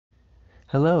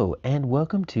Hello and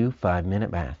welcome to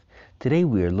 5-Minute Math. Today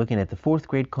we are looking at the 4th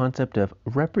grade concept of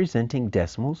representing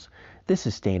decimals. This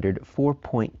is standard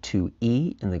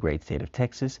 4.2e in the great state of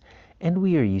Texas, and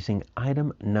we are using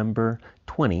item number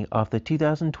 20 off the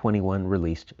 2021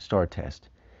 released STAAR test.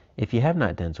 If you have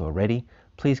not done so already,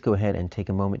 please go ahead and take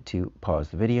a moment to pause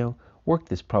the video, work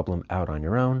this problem out on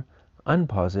your own,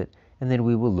 unpause it, and then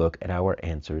we will look at our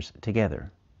answers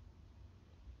together.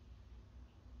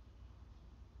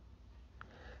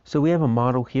 So we have a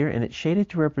model here, and it's shaded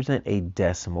to represent a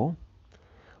decimal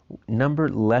number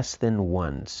less than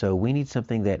 1. So we need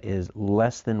something that is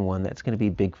less than 1. That's going to be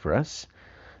big for us.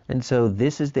 And so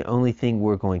this is the only thing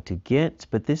we're going to get,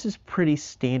 but this is pretty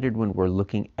standard when we're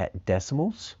looking at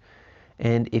decimals.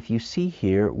 And if you see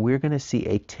here, we're going to see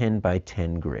a 10 by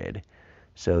 10 grid.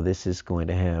 So this is going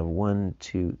to have 1,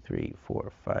 2, 3,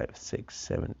 4, 5, 6,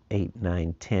 7, 8,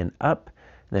 9, 10 up.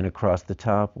 Then across the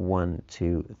top, 1,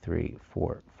 2, 3,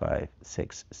 4, 5,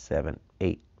 6, 7,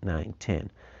 8, 9,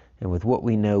 10. And with what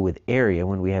we know with area,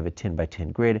 when we have a 10 by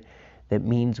 10 grid, that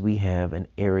means we have an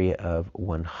area of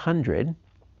 100.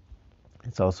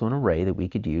 It's also an array that we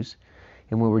could use.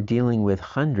 And when we're dealing with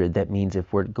 100, that means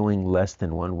if we're going less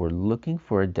than 1, we're looking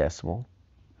for a decimal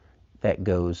that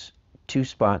goes 2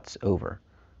 spots over.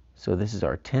 So this is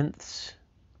our tenths,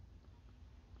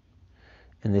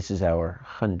 and this is our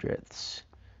hundredths.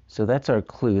 So that's our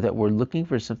clue that we're looking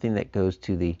for something that goes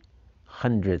to the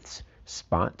hundredths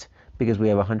spot because we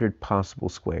have 100 possible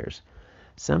squares.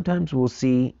 Sometimes we'll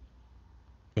see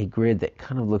a grid that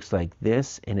kind of looks like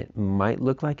this, and it might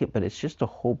look like it, but it's just a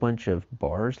whole bunch of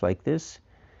bars like this.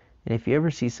 And if you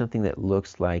ever see something that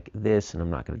looks like this, and I'm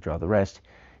not going to draw the rest,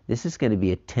 this is going to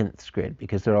be a tenths grid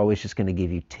because they're always just going to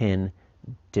give you 10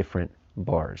 different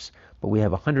bars. But we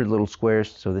have 100 little squares,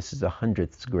 so this is a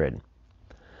hundredths grid.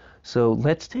 So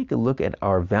let's take a look at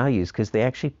our values because they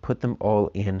actually put them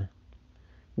all in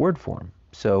word form.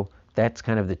 So that's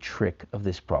kind of the trick of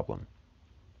this problem.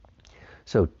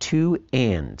 So well,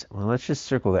 let's just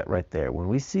circle that right there. When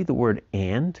we see the word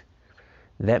and,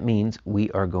 that means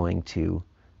we are going to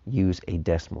use a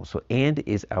decimal. So and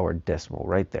is our decimal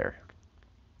right there.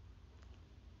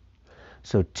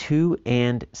 So 2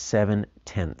 and 7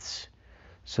 tenths.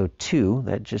 So 2,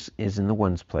 that just is in the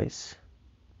ones place.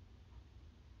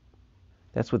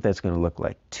 That's what that's going to look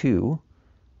like. 2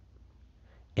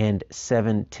 and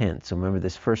 7 tenths. So remember,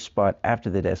 this first spot after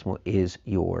the decimal is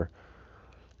your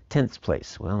tenths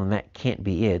place. Well, and that can't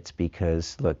be it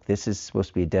because, look, this is supposed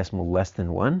to be a decimal less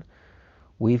than 1.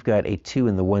 We've got a 2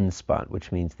 in the 1 spot,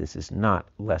 which means this is not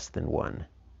less than 1.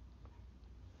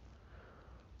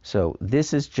 So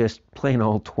this is just plain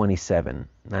old 27.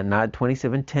 Not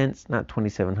 27 tenths, not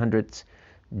 27 hundredths,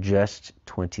 just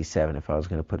 27 if I was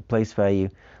going to put a place value.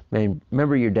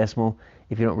 Remember, your decimal,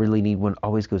 if you don't really need one,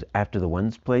 always goes after the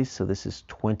ones place. So this is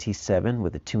 27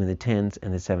 with the 2 in the tens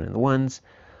and the 7 in the ones.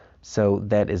 So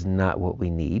that is not what we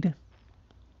need.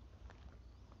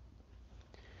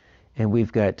 And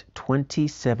we've got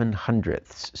 27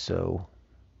 hundredths. So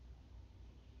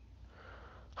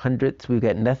hundredths, we've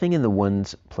got nothing in the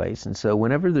ones place. And so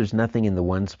whenever there's nothing in the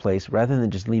ones place, rather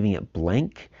than just leaving it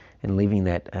blank and leaving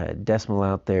that decimal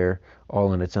out there all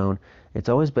on its own, it's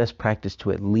always best practice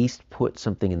to at least put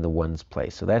something in the ones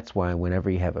place. So that's why whenever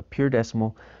you have a pure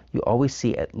decimal, you always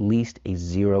see at least a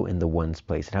 0 in the ones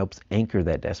place. It helps anchor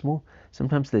that decimal.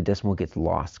 Sometimes the decimal gets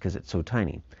lost because it's so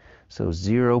tiny. So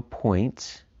 0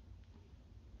 point,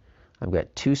 I've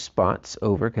got 2 spots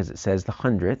over because it says the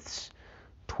hundredths,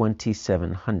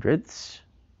 27 hundredths,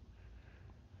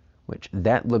 which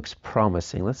that looks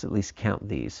promising. Let's at least count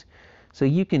these. So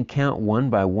you can count one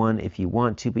by one if you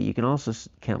want to, but you can also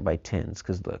count by tens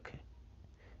because look,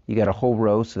 you got a whole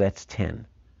row, so that's 10.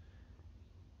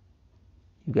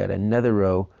 You've got another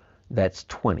row, that's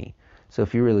 20. So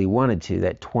if you really wanted to,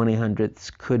 that 20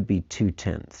 hundredths could be 2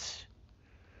 tenths.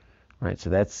 Right, so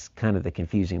that's kind of the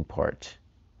confusing part.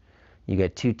 You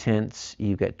got 2 tenths,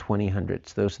 you got 20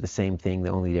 hundredths. Those are the same thing.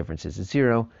 The only difference is a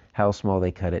 0, how small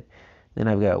they cut it. Then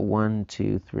I've got 1,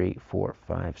 2, 3, 4,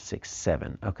 5, 6,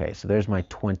 7. Okay, so there's my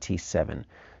 27.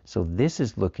 So this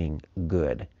is looking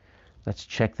good. Let's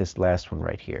check this last one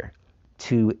right here.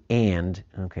 2 and,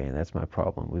 okay, that's my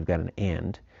problem. We've got an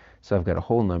and. So I've got a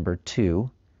whole number,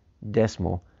 2,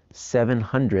 decimal, 7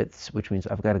 hundredths, which means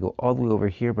I've got to go all the way over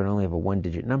here, but I only have a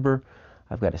 1-digit number.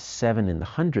 I've got a 7 in the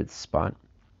hundredths spot.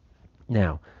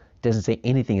 Now, it doesn't say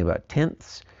anything about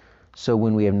tenths. So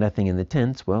when we have nothing in the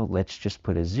tenths, well, let's just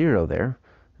put a 0 there.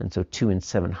 And so 2 and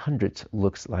 7 hundredths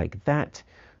looks like that.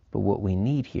 But what we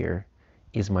need here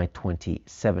is my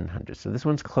 27 hundredths. So this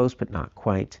one's close, but not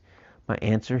quite. My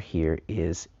answer here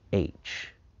is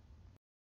H.